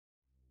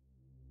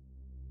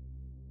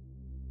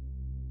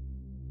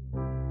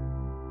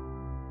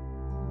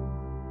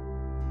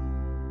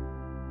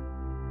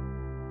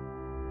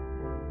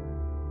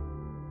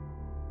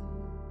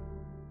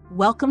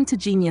Welcome to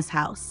Genius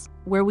House,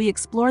 where we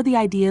explore the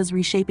ideas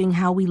reshaping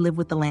how we live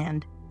with the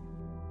land.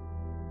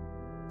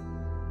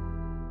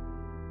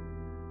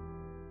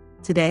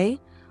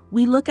 Today,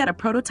 we look at a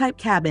prototype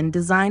cabin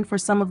designed for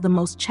some of the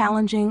most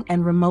challenging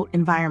and remote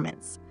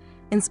environments.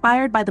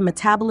 Inspired by the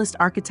Metabolist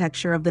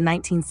architecture of the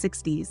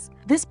 1960s,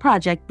 this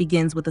project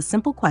begins with a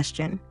simple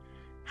question: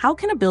 how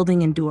can a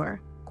building endure,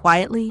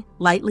 quietly,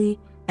 lightly,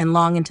 and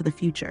long into the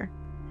future?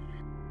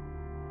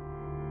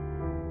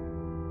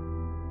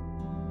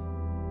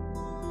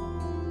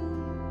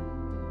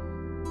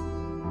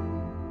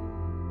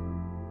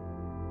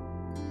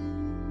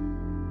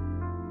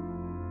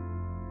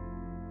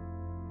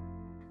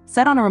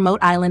 Set on a remote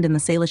island in the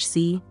Salish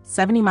Sea,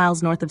 70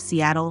 miles north of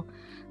Seattle,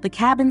 the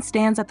cabin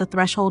stands at the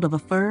threshold of a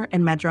fir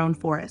and madrone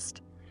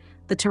forest.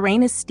 The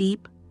terrain is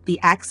steep,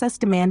 the access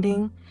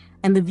demanding,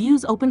 and the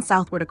views open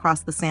southward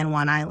across the San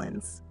Juan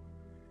Islands.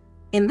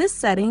 In this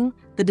setting,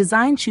 the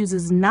design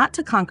chooses not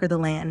to conquer the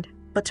land,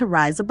 but to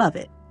rise above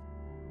it.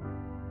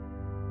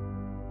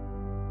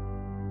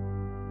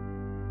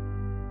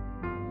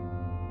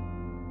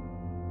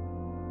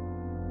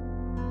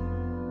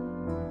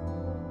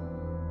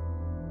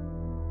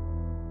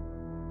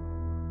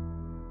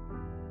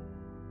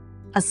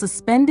 A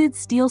suspended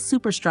steel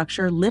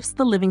superstructure lifts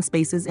the living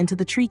spaces into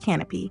the tree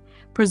canopy,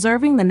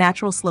 preserving the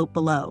natural slope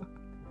below.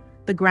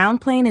 The ground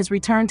plane is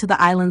returned to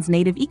the island's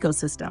native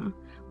ecosystem,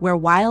 where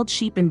wild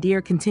sheep and deer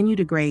continue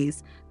to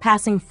graze,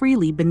 passing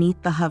freely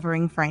beneath the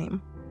hovering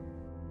frame.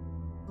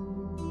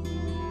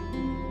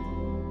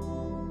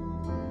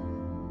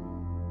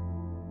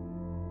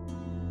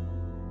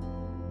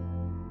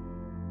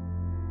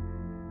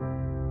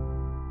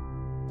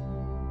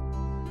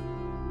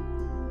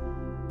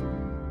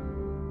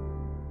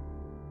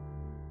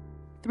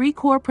 Three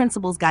core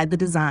principles guide the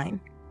design.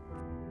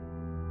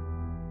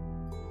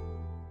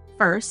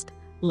 First,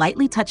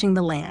 lightly touching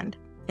the land.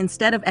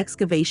 Instead of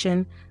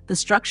excavation, the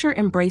structure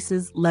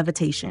embraces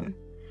levitation.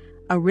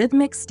 A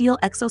rhythmic steel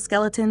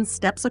exoskeleton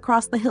steps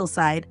across the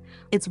hillside,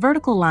 its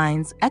vertical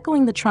lines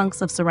echoing the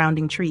trunks of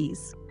surrounding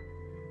trees.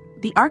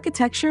 The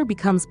architecture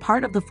becomes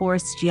part of the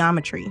forest's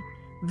geometry,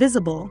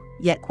 visible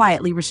yet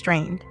quietly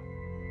restrained.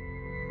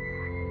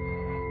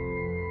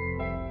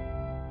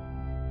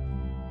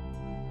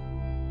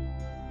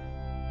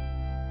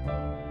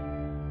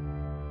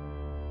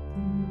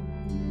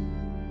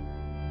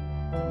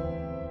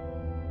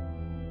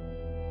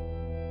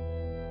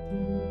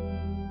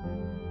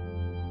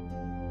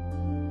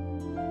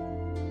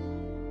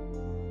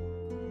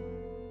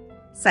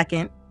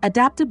 Second,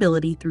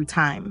 adaptability through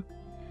time.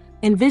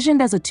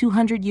 Envisioned as a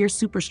 200-year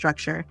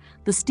superstructure,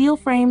 the steel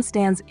frame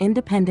stands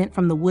independent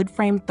from the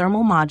wood-framed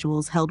thermal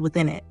modules held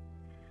within it.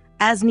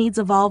 As needs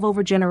evolve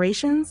over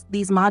generations,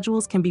 these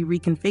modules can be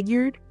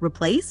reconfigured,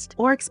 replaced,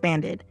 or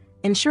expanded,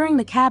 ensuring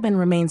the cabin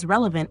remains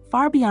relevant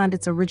far beyond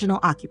its original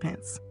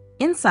occupants.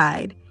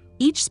 Inside,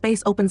 each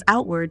space opens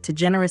outward to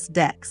generous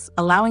decks,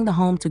 allowing the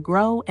home to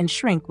grow and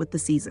shrink with the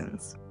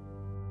seasons.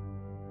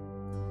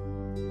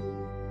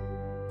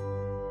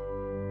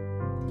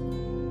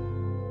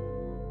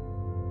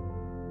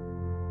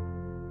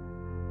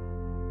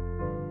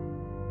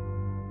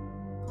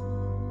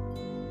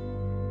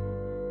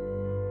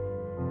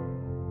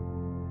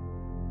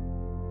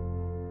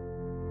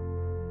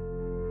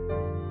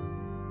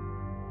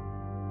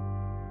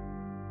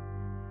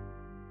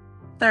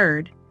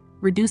 Third,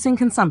 reducing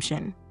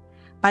consumption.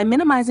 By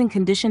minimizing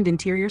conditioned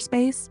interior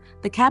space,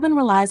 the cabin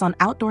relies on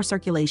outdoor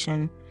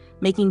circulation,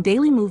 making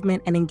daily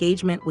movement and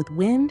engagement with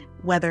wind,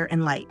 weather,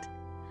 and light.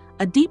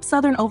 A deep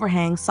southern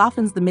overhang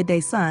softens the midday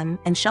sun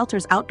and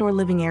shelters outdoor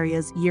living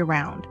areas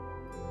year-round.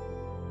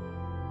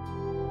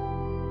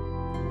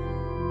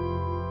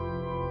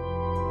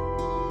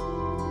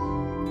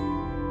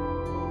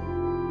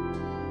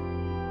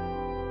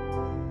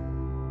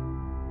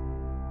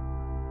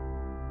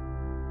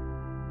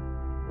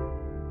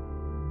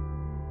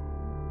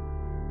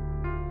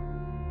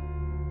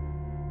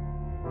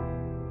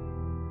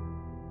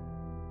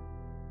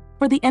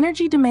 For the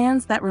energy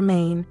demands that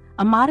remain,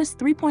 a modest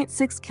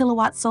 3.6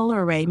 kilowatt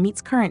solar array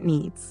meets current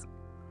needs.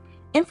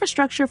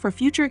 Infrastructure for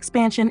future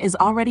expansion is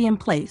already in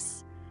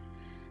place,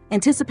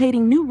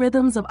 anticipating new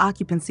rhythms of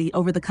occupancy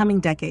over the coming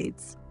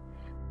decades.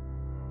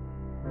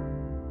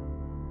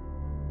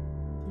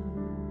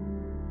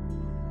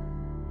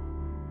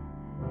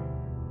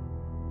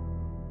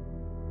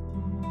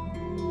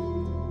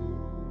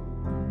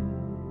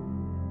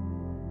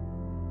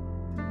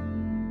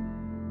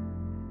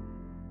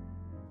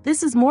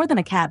 This is more than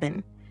a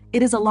cabin.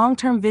 It is a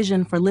long-term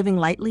vision for living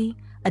lightly,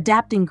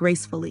 adapting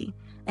gracefully,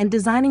 and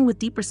designing with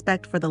deep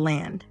respect for the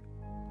land.